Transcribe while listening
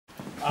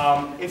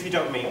If you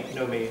don't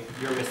know me,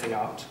 you're missing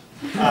out.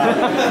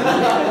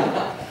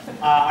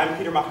 I'm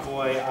Peter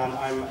McEvoy, and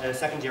I'm a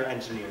second-year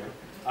engineer.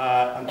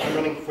 And I'm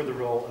running for the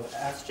role of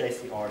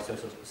SJCR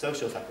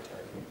Social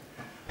Secretary.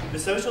 The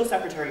Social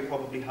Secretary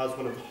probably has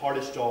one of the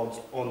hardest jobs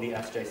on the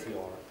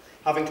SJCR,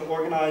 having to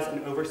organise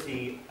and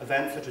oversee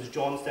events such as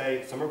John's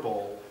Day, Summer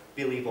Ball,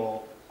 Billy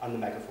Ball, and the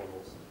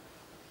Megaformals.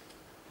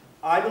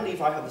 I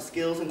believe I have the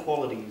skills,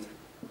 qualities,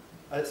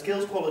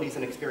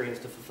 and experience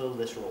to fulfil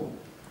this role.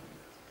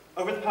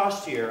 Over the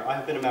past year, I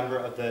have been a member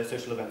of the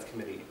Social Events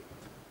Committee.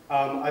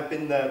 I've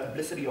been the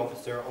publicity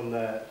officer on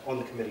the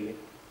committee,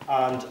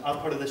 and as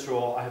part of this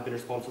role, I have been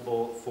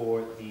responsible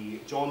for the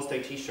John's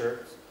Day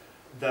t-shirts,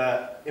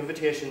 the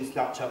invitation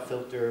Snapchat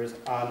filters,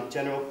 and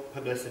general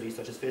publicity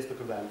such as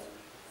Facebook events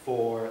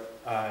for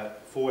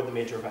the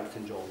major events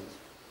in John's.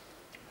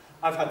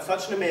 I've had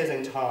such an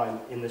amazing time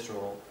in this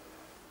role,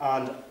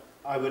 and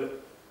I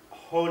would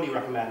wholly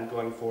recommend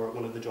going for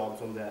one of the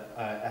jobs on the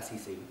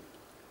SEC.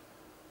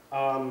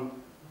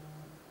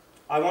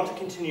 I want to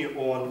continue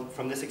on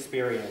from this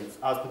experience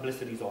as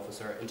publicities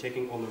officer in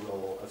taking on the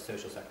role of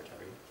social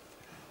secretary.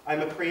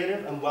 I'm a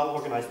creative and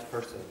well-organised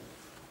person,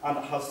 and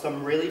have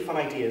some really fun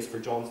ideas for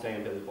John's Day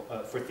and Billy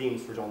Ball, for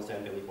themes for John's Day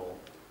and Billy Ball.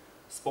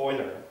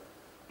 Spoiler,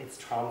 it's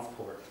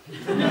transport.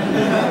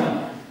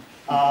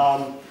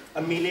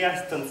 Amelia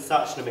has done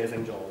such an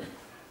amazing job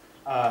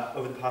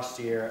over the past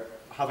year,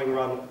 having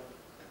run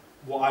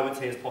what I would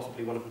say is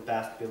possibly one of the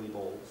best Billy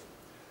Balls.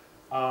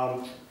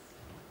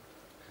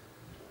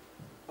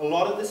 A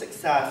lot of the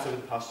success over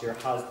the past year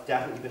has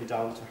definitely been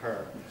down to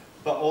her,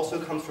 but also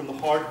comes from the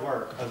hard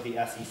work of the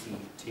SEC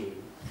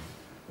team.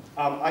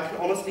 I can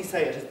honestly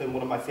say it has been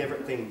one of my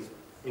favourite things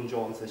in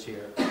John's this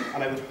year,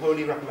 and I would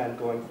wholly recommend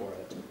going for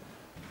it.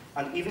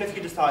 And even if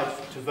you decide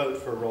to vote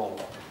for a role,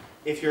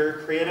 if you're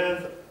a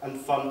creative and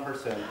fun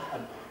person,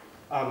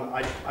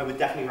 I would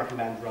definitely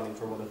recommend running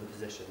for one of the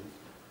positions.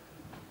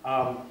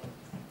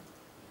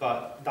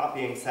 But that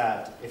being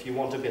said, if you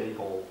want a Billy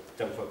Ball,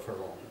 don't vote for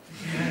Ron.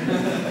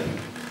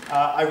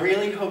 I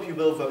really hope you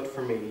will vote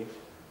for me.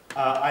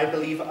 I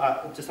believe,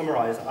 to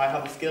summarise, I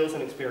have the skills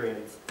and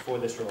experience for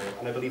this role,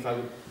 and I believe I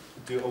would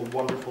do a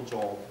wonderful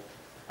job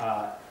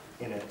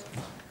in it.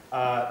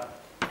 I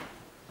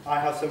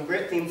have some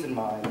great themes in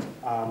mind,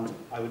 and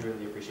I would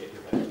really appreciate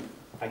your vote.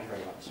 Thank you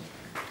very much.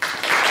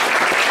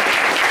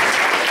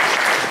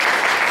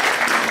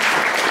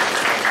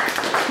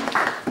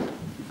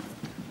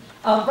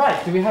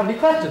 Right, do we have any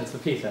questions for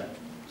Peter?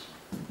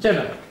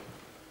 Gemma.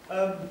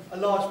 A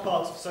large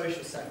part of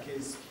social sec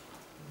is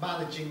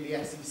managing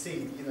the SEC,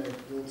 you know,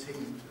 your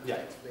team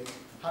effectively. Yeah.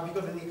 Have you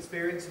got any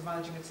experience of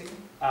managing a team?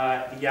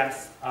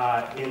 Yes,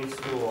 in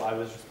school I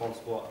was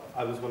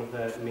one of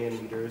the main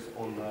leaders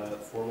on the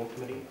formal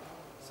committee.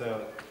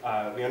 So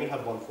we only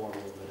had one formal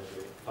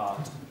admittedly,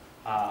 but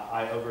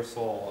I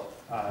oversaw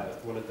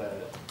one of the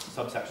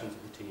subsections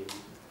of the team.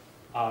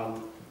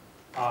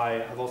 I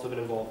have also been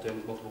involved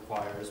in multiple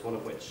choirs, one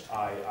of which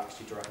I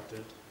actually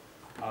directed.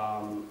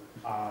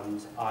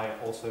 And I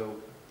also,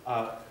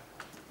 at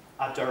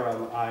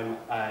Durham, I'm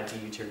a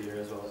DU cheerleader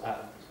as well,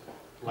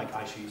 like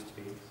I used to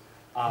be.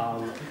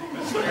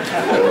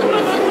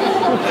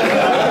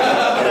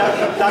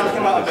 That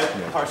came out a bit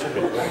harsher.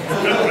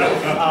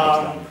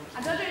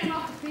 I don't know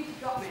enough to Peter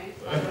got me.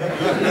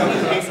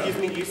 Excuse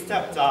me, you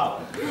stepped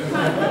up. So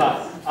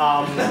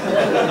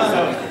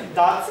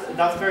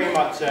that's very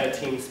much a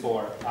team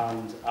sport,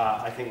 and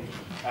I think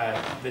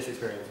this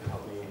experience will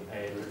help me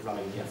in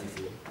running the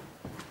SEC.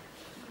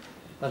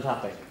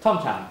 Fantastic. Tom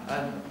Chan.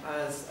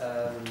 As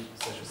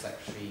Social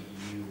Secretary,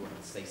 you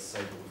stay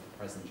sober with the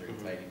President during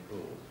the Bailey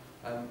Pool.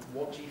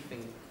 What do you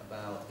think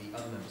about the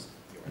other members of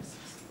your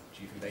SEC?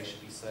 Do you think they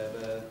should be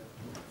sober?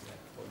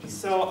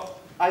 So,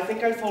 I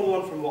think I follow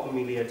on from what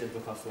Amelia did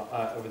with us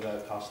over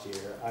the past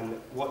year, and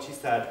what she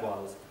said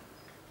was,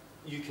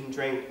 you can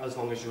drink as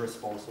long as you're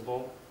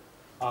responsible.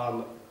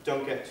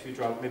 Don't get too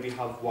drunk, maybe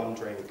have one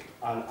drink.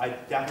 And I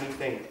definitely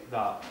think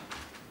that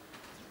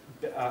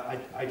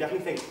I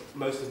definitely think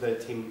most of the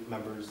team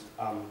members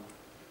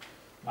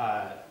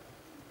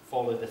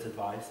followed this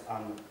advice,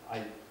 and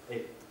I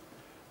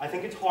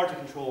think it's hard to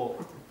control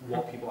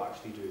what people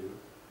actually do,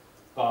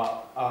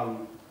 but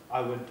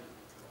I would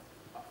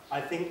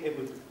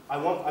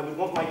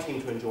want my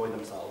team to enjoy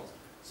themselves,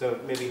 so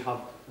maybe have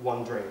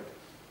one drink,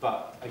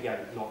 but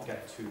again, not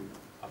get too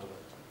out of it.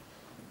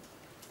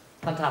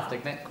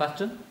 Fantastic. Next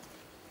question.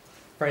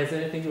 Fraser,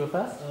 anything you were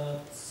first?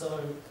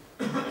 Sorry.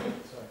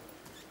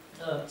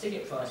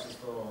 Ticket prices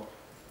for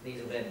these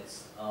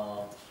events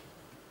are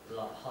a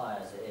lot high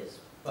as it is,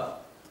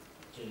 but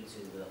due to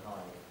the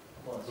high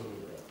quality of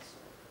the events.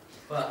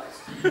 But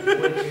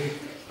would you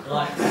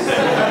like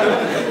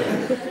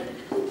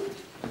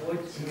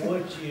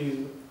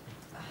to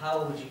how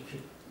would you,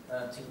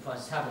 ticket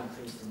prices have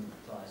increased in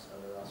price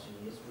over the last few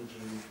years, would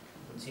you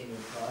continue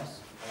the price,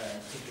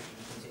 tickets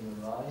would continue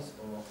to rise,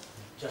 or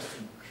just to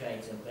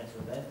create a better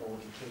event, or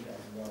would you keep it at a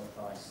lower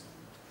price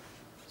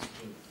to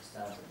keep the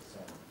status the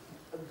same?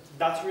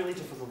 That's a really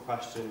difficult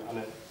question,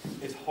 and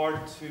it's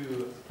hard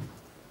to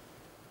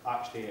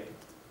actually,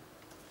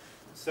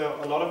 so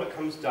a lot of it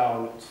comes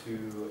down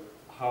to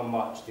how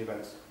much the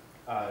events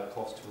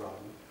cost to run.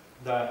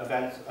 The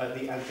events,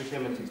 the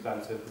entertainment's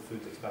expensive, the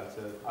food's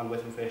expensive, and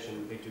with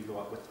inflation, they do go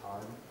up with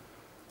time.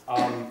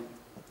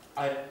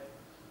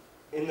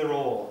 In the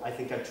role, I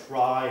think I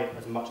try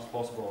as much as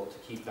possible to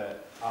keep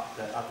it at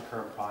the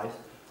current price,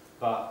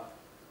 but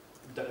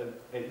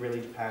it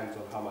really depends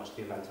on how much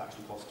the events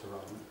actually cost to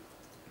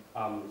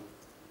run.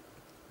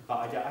 But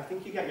I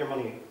think you get your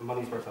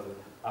money's worth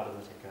out of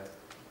the ticket.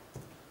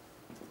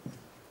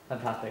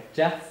 Fantastic.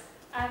 Jess?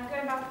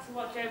 Going back to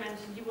what Joe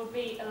mentioned, you will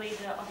be a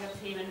leader of your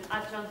team, and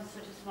as John's is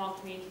such a small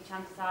community,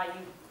 chances are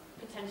you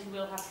potentially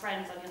will have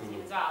friends on your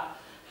team as well.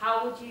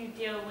 How would you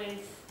deal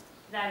with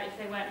them if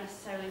they weren't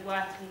necessarily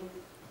working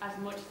as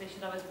much as they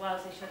should or as well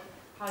as they should?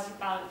 How do you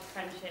balance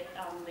friendship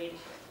and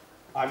leadership?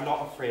 I'm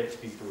not afraid to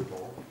be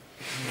brutal.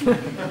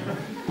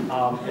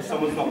 If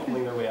someone's not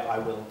pulling their weight, I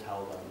will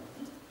tell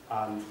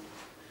them.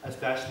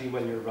 Especially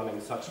when you're running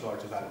such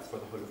large events for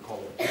the whole of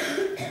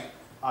college.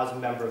 As a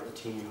member of the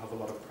team, you have a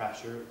lot of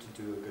pressure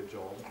to do a good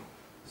job.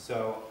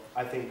 So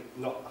I think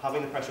not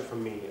having the pressure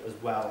from me as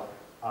well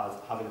as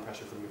having the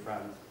pressure from your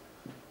friends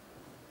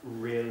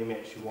really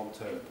makes you want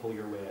to pull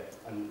your weight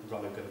and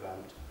run a good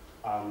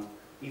event.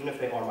 Even if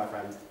they are my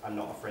friends, I'm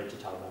not afraid to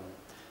tell them,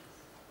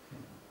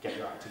 get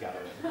your act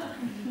together.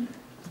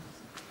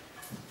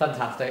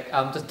 Fantastic.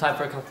 Just time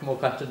for a couple more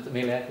questions.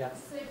 Amelia,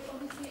 yes? So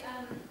obviously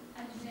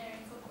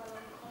engineering's got quite a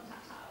lot of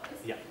contact hours.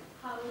 Yeah.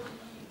 How would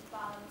you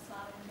balance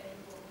that and go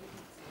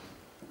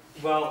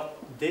forward? Well,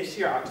 this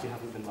year actually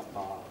hasn't been that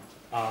bad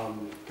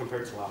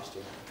compared to last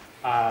year.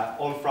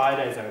 On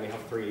Fridays, I only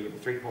have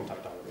three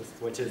contact hours,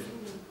 which is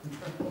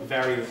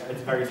very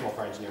small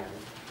for engineering.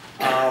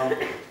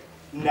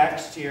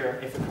 Next year,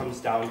 if it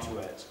comes down to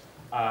it,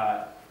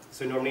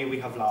 so normally we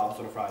have labs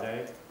on a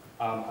Friday,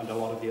 and a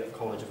lot of the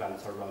college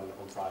events are run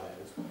on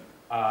Fridays.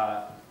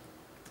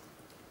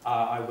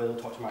 I will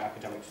talk to my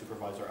academic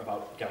supervisor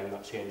about getting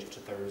that changed to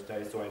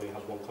Thursday, so I only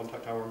have one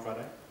contact hour on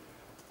Friday.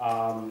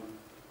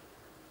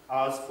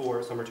 As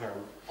for summer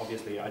term,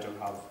 obviously I don't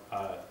have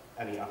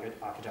any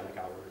academic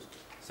hours,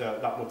 so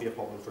that won't be a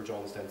problem for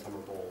Johnston Summer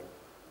Bowl.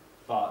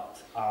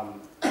 But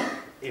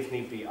if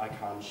need be, I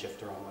can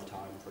shift around my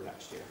time for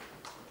next year.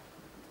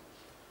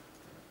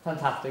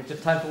 Fantastic.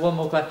 Just time for one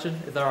more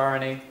question, if there are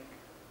any.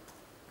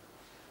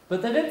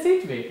 But there didn't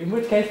seem to be, in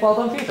which case, well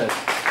done, Peters.